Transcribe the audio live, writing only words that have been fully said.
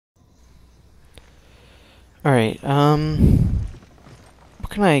Alright, what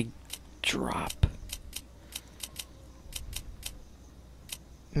can I drop?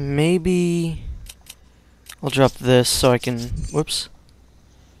 Maybe I'll drop this so I can... Whoops.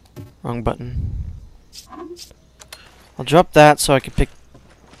 Wrong button. I'll drop that so I can pick...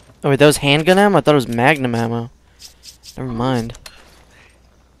 Oh wait, that was handgun ammo? I thought it was magnum ammo. Never mind.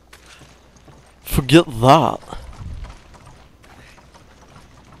 Forget that.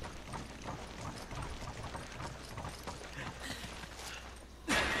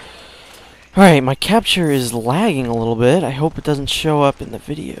 Alright, my capture is lagging a little bit. I hope it doesn't show up in the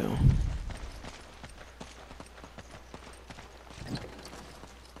video.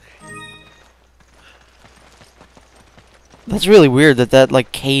 That's really weird that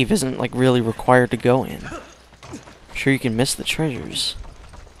like cave isn't like really required to go in. I'm sure you can miss the treasures.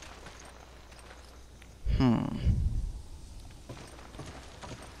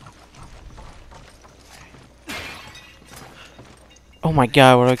 Oh my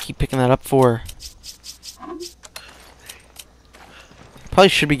god, what do I keep picking that up for? Probably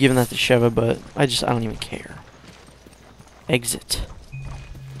should be giving that to Sheva, but I don't even care. Exit.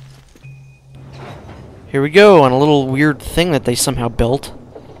 Here we go, on a little weird thing that they somehow built.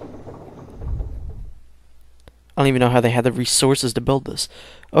 I don't even know how they had the resources to build this.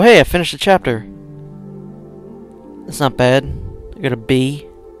 Oh hey, I finished the chapter. That's not bad. I got a B.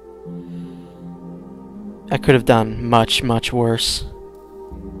 I could have done much, much worse.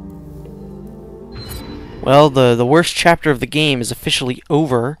 Well, the worst chapter of the game is officially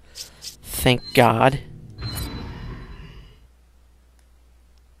over. Thank God.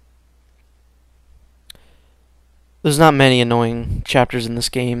 There's not many annoying chapters in this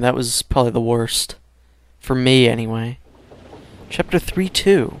game. That was probably the worst. For me, anyway. Chapter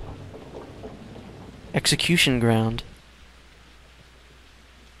 3-2. Execution Ground.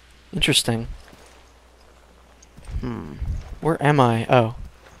 Interesting. Where am I? Oh.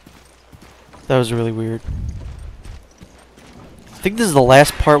 That was really weird. I think this is the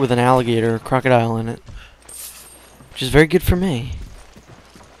last part with an alligator or crocodile in it. Which is very good for me.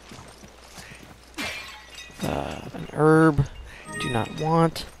 An herb. Do not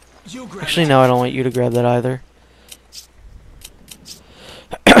want. Actually, no, I don't want you to grab that either.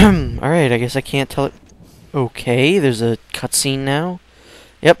 Alright, I guess I can't tell it. Okay, there's a cutscene now.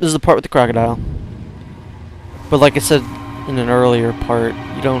 Yep, this is the part with the crocodile. But like I said in an earlier part,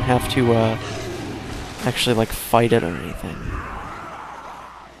 you don't have to actually like fight it or anything.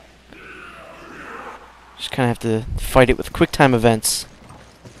 Just kind of have to fight it with quick time events.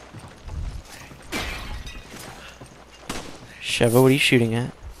 Sheva, what are you shooting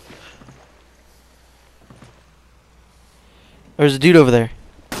at? There's a dude over there.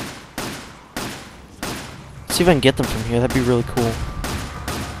 Let's see if I can get them from here. That'd be really cool.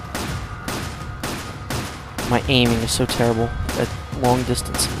 My aiming is so terrible at long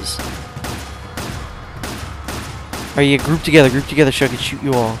distances. Alright, yeah, group together so I can shoot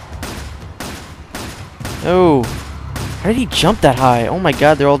you all. Oh. How did he jump that high? Oh my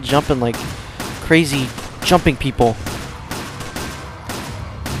god, they're all jumping like crazy jumping people.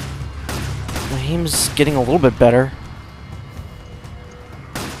 My aim's getting a little bit better.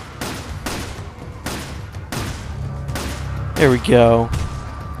 There we go.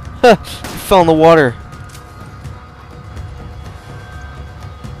 Ha! Fell in the water.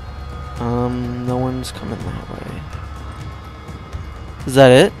 No one's coming that way. Is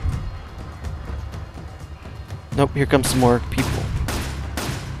that it? Nope, here comes some more people.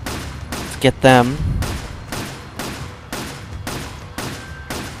 Let's get them.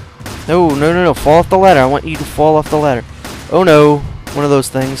 No, no, no, no, fall off the ladder. I want you to fall off the ladder. Oh no, one of those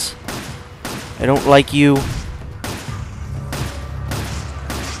things. I don't like you.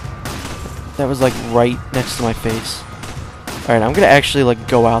 That was like right next to my face. Alright, I'm gonna actually like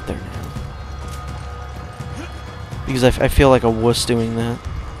go out there now. Because I feel like a wuss doing that.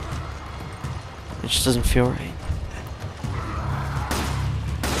 It just doesn't feel right.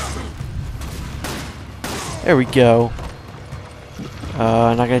 There we go.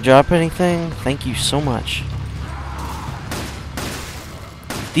 Not gonna drop anything? Thank you so much.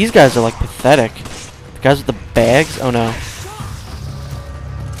 These guys are like pathetic. The guys with the bags? Oh no.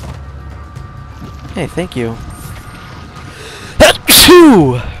 Hey, thank you.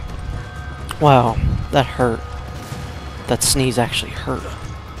 Wow, that hurt. That sneeze actually hurt.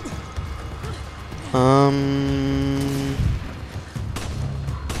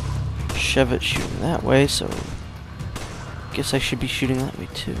 Shove it shooting that way, so guess I should be shooting that way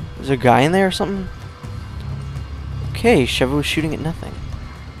too. Is there a guy in there or something? Okay, Sheva was shooting at nothing.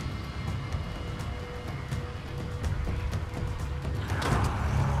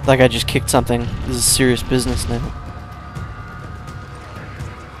 Like I just kicked something. This is serious business now.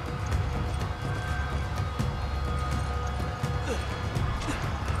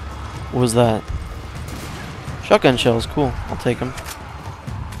 What was that? Shotgun shells, cool. I'll take them.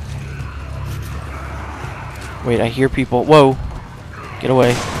 Wait, I hear people. Whoa! Get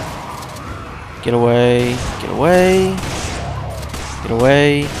away. Get away. Get away. Get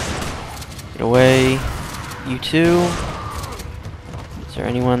away. Get away. You too. Is there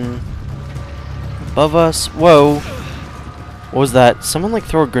anyone above us? Whoa! What was that? Someone like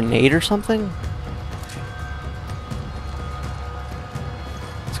throw a grenade or something?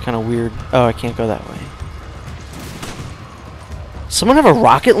 It's kind of weird. Oh, I can't go that way. Someone have a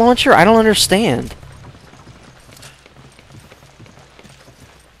rocket launcher? I don't understand.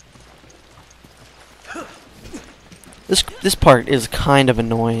 This part is kind of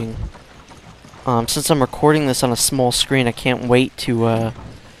annoying. Since I'm recording this on a small screen, I can't wait to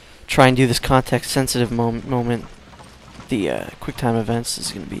try and do this context-sensitive moment. The QuickTime events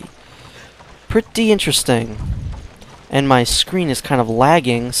is going to be pretty interesting. And my screen is kind of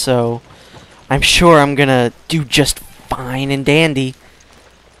lagging, so I'm sure I'm going to do just fine and dandy.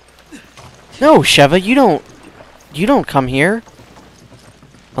 No, Sheva, you don't come here.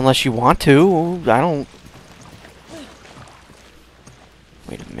 Unless you want to. I don't...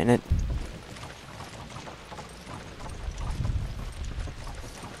 Wait a minute.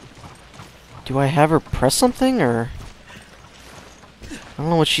 Do I have her press something, or... I don't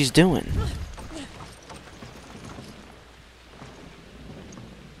know what she's doing.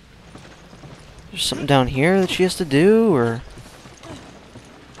 There's something down here that she has to do, or...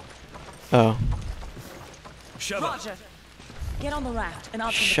 Oh. Roger. Get on the raft and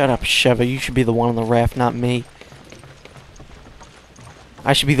I'll Shut up, Sheva. You should be the one on the raft, not me.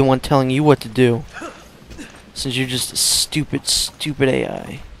 I should be the one telling you what to do. Since you're just a stupid, stupid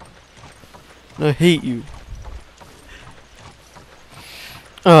AI. I hate you.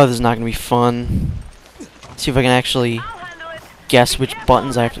 Oh, this is not gonna be fun. Let's see if I can actually guess which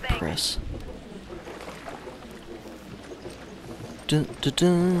buttons I have to press. Dun, dun,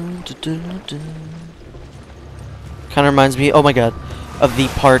 dun, dun, dun, dun. Kind of reminds me, oh my god, of the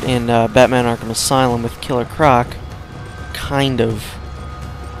part in Batman Arkham Asylum with Killer Croc. Kind of.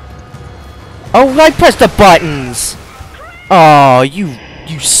 Oh, I pressed the buttons! Oh, you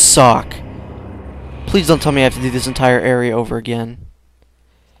suck. Please don't tell me I have to do this entire area over again.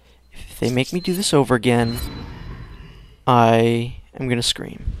 If they make me do this over again, I am gonna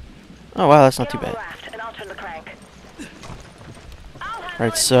scream. Oh wow, that's not too bad.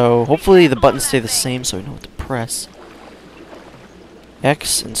 Alright, so hopefully the buttons stay the same so I know what to press.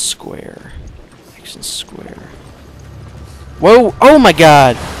 X and square. X and square. Whoa! Oh my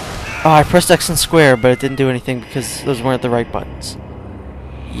god! Oh, I pressed X and square, but it didn't do anything because those weren't the right buttons.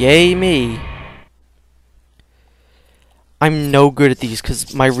 Yay me! I'm no good at these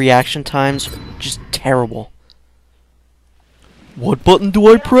because my reaction times are just terrible. What button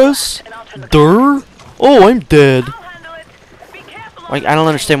do I press? Durr? Oh, I'm dead. Like, I don't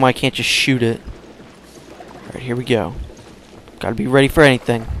understand why I can't just shoot it. Alright, here we go. Gotta be ready for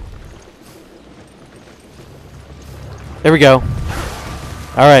anything. There we go.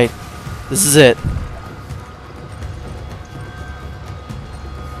 Alright. This is it.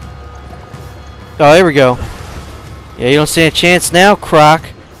 Oh, there we go. Yeah, you don't stand a chance now, Croc.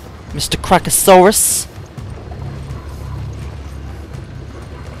 Mr. Crocosaurus.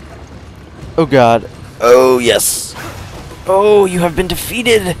 Oh god. Oh yes. Oh, you have been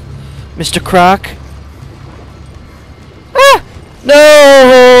defeated, Mr. Croc. Ah!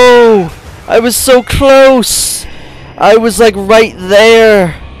 No! I was so close. I was like right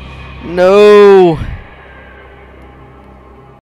there. No.